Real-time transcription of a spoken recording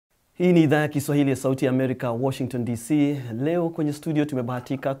Hii ni idhaa ya Kiswahili ya Sauti ya Amerika, Washington DC. Leo kwenye studio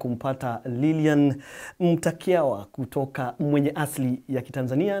tumebahatika kumpata Lilian Mutakyawa kutoka mwenye asili ya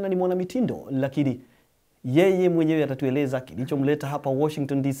Kitanzania na ni mwanamitindo, lakini yeye mwenyewe atatueleza kilichomleta hapa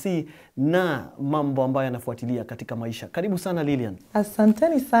Washington DC na mambo ambayo anafuatilia katika maisha. Karibu sana Lilian.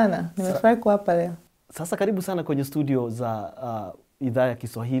 Asanteni sana. Nimefurahi kuwa hapa leo. Sasa karibu sana kwenye studio za idhaa ya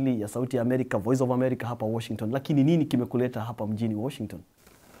Kiswahili ya Sauti ya Amerika, Voice of America hapa Washington. Lakini nini kimekuleta hapa mjini Washington?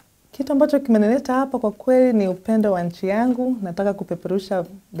 Kitu ambacho kimenileta hapa kwa kweli ni upendo wa nchi yangu. Nataka kupeperusha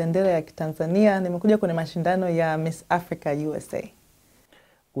bendera ya Kitanzania. Nimekuja kwenye mashindano ya Miss Africa USA.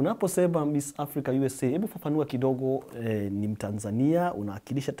 Unaposema Miss Africa USA, hebu fafanua kidogo. Ni Mtanzania,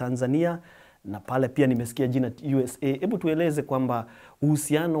 unawakilisha Tanzania na pale pia nimesikia jina USA. Hebu tueleze kwamba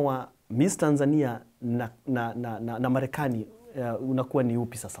uhusiano wa Miss Tanzania na Marekani unakuwa ni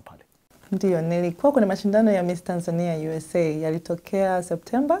upi sasa pale? Ndiyo, nilikuwa kwenye mashindano ya Miss Tanzania USA. Yalitokea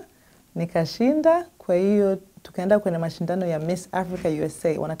September, nikashinda. Kwa hiyo tukaenda kwenye mashindano ya Miss Africa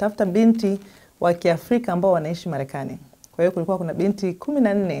USA. Wanatafuta binti wa Kiafrika ambao wanaishi Marekani. Kwa hiyo kulikuwa kuna binti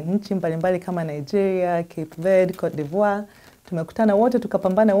 14 nchi mbalimbali kama Nigeria, Cape Verde, Cote d'Ivoire. Tumekutana wote,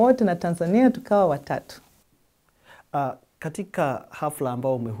 tukapambana wote na Tanzania tukawa watatu. Katika hafla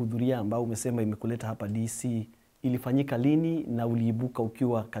ambao umehudhuria ambao umesema imekuleta hapa DC, ilifanyika lini na uliibuka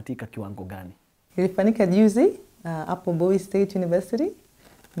ukiwa katika kiwango gani? Ilifanyika juzi hapo Bowie State University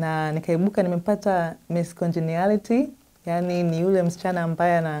na nikaibuka nimepata Miss Congeniality, yani ni yule msichana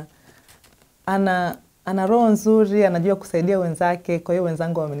ambaye ana roho nzuri, anajua kusaidia wenzake. Kwa hiyo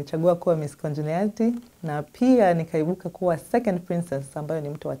wenzangu wamenichagua kuwa Miss Congeniality na pia nikaibuka kuwa Second Princess ambayo ni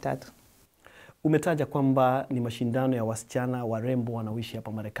mtu wa tatu. Umetaja kwamba ni mashindano ya wasichana warembo wanaoishi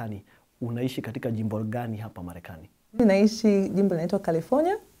hapa Marekani. Unaishi katika jimbo gani hapa Marekani? Ninaishi jimbo linaloitwa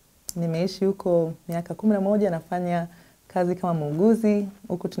California. Nimeishi huko miaka 11, nafanya kazi kama muuguzi.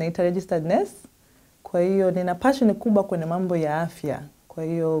 Huko tunaita registered nurse. Kwa hiyo nina passion kubwa kwenye mambo ya afya. Kwa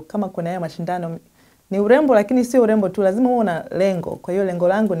hiyo kama kuna haya mashindano ni urembo, lakini sio urembo tu, lazima uwe na lengo. Kwa hiyo lengo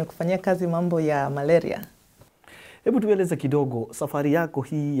langu ni kufanyia kazi mambo ya malaria. Hebu tueleze kidogo safari yako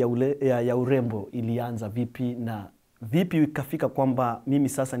hii ya urembo ilianza vipi na vipi ikafika kwamba mimi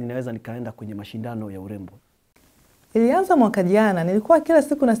sasa ninaweza nikaenda kwenye mashindano ya urembo? Ilianza mwaka jana. Nilikuwa kila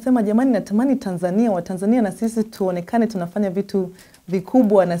siku nasema jamani, natamani Tanzania, Watanzania na sisi tuonekane tunafanya vitu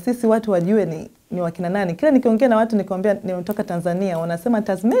vikubwa na sisi watu wajue ni wakina nani. Kila nikiongea na watu nikwambia nimetoka Tanzania, wanasema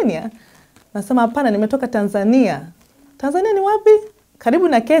Tasmania. Nasema hapana, nimetoka Tanzania. Tanzania ni wapi? Karibu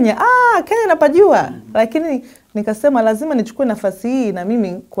na Kenya. Kenya napajua. Lakini nikasema lazima nichukue nafasi hii na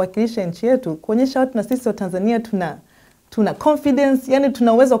mimi kuwakilisha nchi yetu, kuonyesha watu na sisi wa Tanzania tuna confidence, yani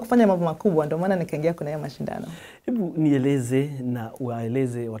tuna uwezo wa kufanya mambo makubwa. Ndio maana nikaingia kwenye mashindano. Hebu nieleze na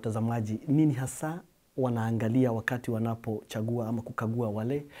waeleze watazamaji nini hasa wanaangalia wakati wanapochagua ama kukagua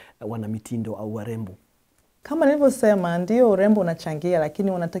wale wanamitindo au warembo? Kama nilivyosema, ndio urembo unachangia,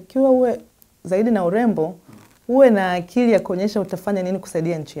 lakini unatakiwa uwe zaidi na urembo, uwe na akili ya kuonyesha utafanya nini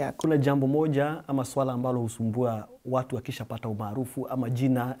kusaidia nchi yako. Kuna jambo moja ama swala ambalo husumbua watu wakishapata umaarufu ama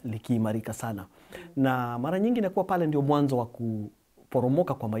jina likiimarika sana. Na mara nyingi inakuwa pale ndio mwanzo wa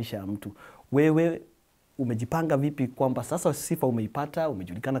kuporomoka kwa maisha ya mtu. Wewe umejipanga vipi kwamba sasa sifa umeipata,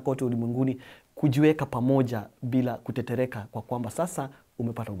 umejulikana kote ulimwenguni, kujiweka pamoja bila kutetereka kwa kwamba sasa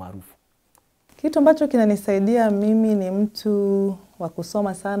umepata umaarufu? Kitu ambacho kinanisaidia mimi ni mtu wa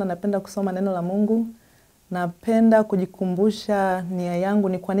kusoma sana, napenda kusoma neno la Mungu. Napenda kujikumbusha nia yangu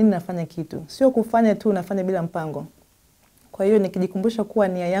ni kwa nini nafanya kitu. Sio kufanya tu nafanya bila mpango. Kwa hiyo nikijikumbusha kuwa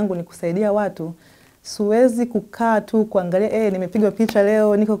nia yangu ni kusaidia watu, siwezi kukaa tu kuangalia nimepiga picha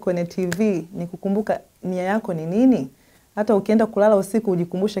leo niko kwenye TV. Ni kukumbuka nia yako ni nini. Hata ukienda kulala usiku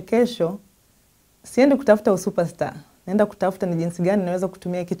ujikumbushe kesho, siendi kutafuta superstar. Naenda kutafuta ni jinsi gani naweza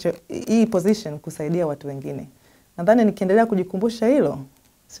kutumia hii position kusaidia watu wengine. Nadhani nikiendelea kujikumbusha hilo,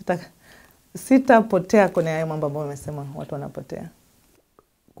 sitapotea kwenye hayo mambo ambayo nimesema watu wanapotea.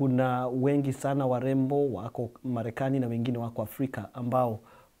 Kuna wengi sana warembo wako Marekani na wengine wako Afrika ambao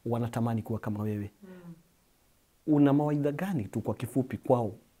wanatamani kuwa kama wewe. Una mawaidha gani tu kwa kifupi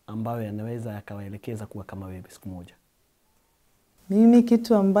kwao ambayo yanaweza yakawaelekeza kuwa kama wewe siku moja? Mimi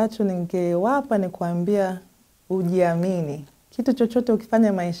kitu ambacho ningewapa ni kuambia ujiamini. Kitu chochote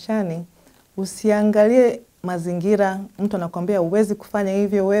ukifanya maishani, usiangalie mazingira. Mtu anakuambia huwezi kufanya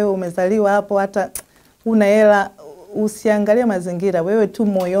hivyo, wewe umezaliwa hapo, hata una hela. Usiangalie mazingira, wewe tu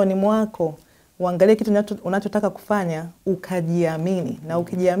moyoni mwako uangalie kitu unachotaka kufanya, ukajiamini, na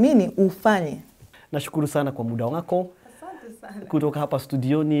ukijiamini ufanye. Nashukuru sana kwa muda wako. Asante sana. Kutoka hapa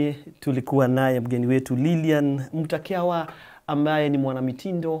studioni tulikuwa naye mgeni wetu Lilian Mutakyawa ambaye ni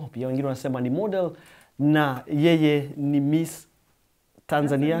mwanamitindo, pia wengine wanasema ni model, na yeye ni Miss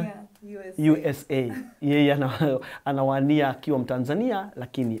Tanzania USA. Yeye anawania akiwa Mtanzania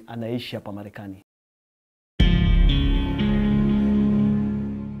lakini anaishi hapa Marekani.